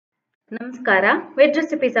ನಮಸ್ಕಾರ. Veg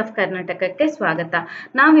recipes of ಕರ್ನಾಟಕಕ್ಕೆ ಸ್ವಾಗತ.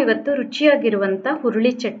 ನಾವಿವತ್ತು ರುಚಿಯಾಗಿರುವಂಥ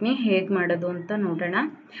ಹುರುಳಿ ಚಟ್ನಿ ಹೇಗೆ ಮಾಡೋದು ಅಂತ ನೋಡೋಣ.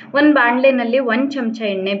 ಒಂದು ಬಾಣಲೆನಲ್ಲಿ 1 ಚಮಚ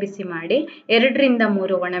ಎಣ್ಣೆ ಬಿಸಿ ಮಾಡಿ 2ರಿಂದ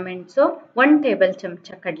 3 ಒಣಮೆಣಸು, 1 ಟೇಬಲ್ ಚಮಚ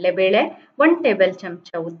ಕಡಲೆಬೇಳೆ, 1 ಟೇಬಲ್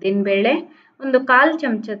ಚಮಚ ಉದ್ದಿನಬೇಳೆ, ಒಂದು 1/4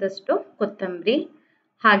 ಚಮಚದಷ್ಟು ಕೊತ್ತಂಬರಿ,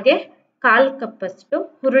 ಹಾಗೆ 1/4 ಕಪ್ಪಷ್ಟು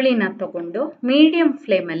ಹುರುಳಿನ ತಗೊಂಡು ಮೀಡಿಯಂ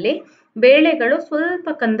ಫ್ಲೇಮಲ್ಲಿ ಬೇಳೆಗಳು ಸ್ವಲ್ಪ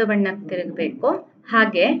ಕಂದು ಬಣ್ಣಕ್ಕೆ ತಿರುಗಬೇಕು.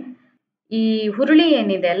 ಹಾಗೆ ಈ ಹುರುಳಿ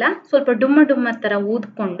ಏನಿದೆ ಅಲ್ಲ, ಸ್ವಲ್ಪ ಡುಮ್ಮ ಥರ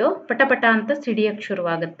ಊದ್ಕೊಂಡು ಪಟಪಟ ಅಂತ ಸಿಡಿಯಕ್ಕೆ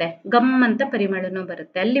ಶುರುವಾಗುತ್ತೆ. ಗಮ್ ಅಂತ ಪರಿಮಳನೂ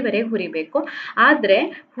ಬರುತ್ತೆ. ಅಲ್ಲಿವರೆಗೆ ಹುರಿಬೇಕು. ಆದರೆ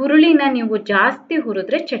ಹುರುಳಿನ ನೀವು ಜಾಸ್ತಿ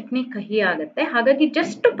ಹುರಿದ್ರೆ ಚಟ್ನಿ ಕಹಿ ಆಗುತ್ತೆ. ಹಾಗಾಗಿ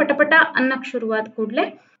ಜಸ್ಟ್ ಪಟಪಟ ಅನ್ನಕ್ಕೆ ಶುರುವಾದ ಕೂಡಲೇ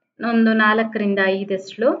ಒಂದು 4ರಿಂದ 5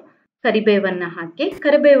 ಎಸಳು ಕರಿಬೇವನ್ನು ಹಾಕಿ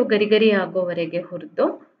ಕರಿಬೇವು ಗರಿ ಆಗೋವರೆಗೆ ಹುರಿದು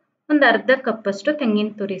ಒಂದು ಅರ್ಧ ಕಪ್ಪಷ್ಟು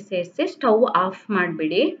ತೆಂಗಿನ ತುರಿ ಸೇರಿಸಿ ಸ್ಟವ್ ಆಫ್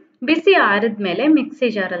ಮಾಡಿಬಿಡಿ. ಬಿಸಿ ಆರಿದ್ಮೇಲೆ ಮಿಕ್ಸಿ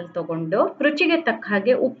ಜಾರಲ್ಲಿ ತಗೊಂಡು ರುಚಿಗೆ ತಕ್ಕ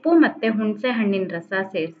ಹಾಗೆ ಉಪ್ಪು ಮತ್ತು ಹುಣಸೆ ಹಣ್ಣಿನ ರಸ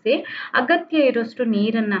ಸೇರಿಸಿ ಅಗತ್ಯ ಇರೋಷ್ಟು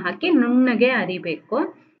ನೀರನ್ನು ಹಾಕಿ ನುಣ್ಣಗೆ ಅರಿಬೇಕು.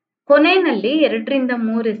 ಕೊನೆಯಲ್ಲಿ 2ರಿಂದ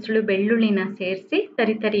 3 ಎಸಳು ಬೆಳ್ಳುಳ್ಳಿನ ಸೇರಿಸಿ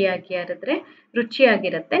ತರಿಯಾಗಿ ಅರೆದ್ರೆ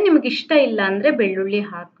ರುಚಿಯಾಗಿರುತ್ತೆ. ನಿಮಗೆ ಇಷ್ಟ ಇಲ್ಲ ಅಂದರೆ ಬೆಳ್ಳುಳ್ಳಿ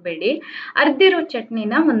ಹಾಕಬೇಡಿ. ಅರ್ದಿರೋ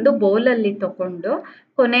ಚಟ್ನಿನ ಒಂದು ಬೌಲಲ್ಲಿ ತಗೊಂಡು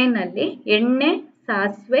ಕೊನೆಯಲ್ಲಿ ಎಣ್ಣೆ,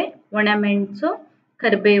 ಸಾಸಿವೆ, ಒಣಮೆಣಸು,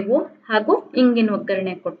 ಕರಿಬೇವು ಹಾಗೂ ಇಂಗಿನ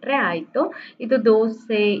ಒಗ್ಗರಣೆ ಕೊಟ್ಟರೆ ಆಯಿತು. ಇದು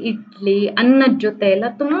ದೋಸೆ, ಇಡ್ಲಿ, ಅನ್ನದ ಜೊತೆ ಎಲ್ಲ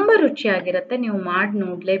ತುಂಬ ರುಚಿಯಾಗಿರುತ್ತೆ. ನೀವು ಮಾಡಿ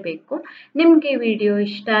ನೋಡಲೇಬೇಕು. ನಿಮಗೆ ಈ ವಿಡಿಯೋ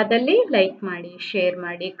ಇಷ್ಟ ಆದಲ್ಲಿ ಲೈಕ್ ಮಾಡಿ, ಶೇರ್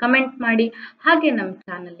ಮಾಡಿ, ಕಮೆಂಟ್ ಮಾಡಿ, ಹಾಗೆ ನಮ್ಮ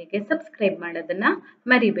ಚಾನಲ್ಗೆ ಸಬ್ಸ್ಕ್ರೈಬ್ ಮಾಡೋದನ್ನು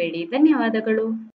ಮರಿಬೇಡಿ. ಧನ್ಯವಾದಗಳು.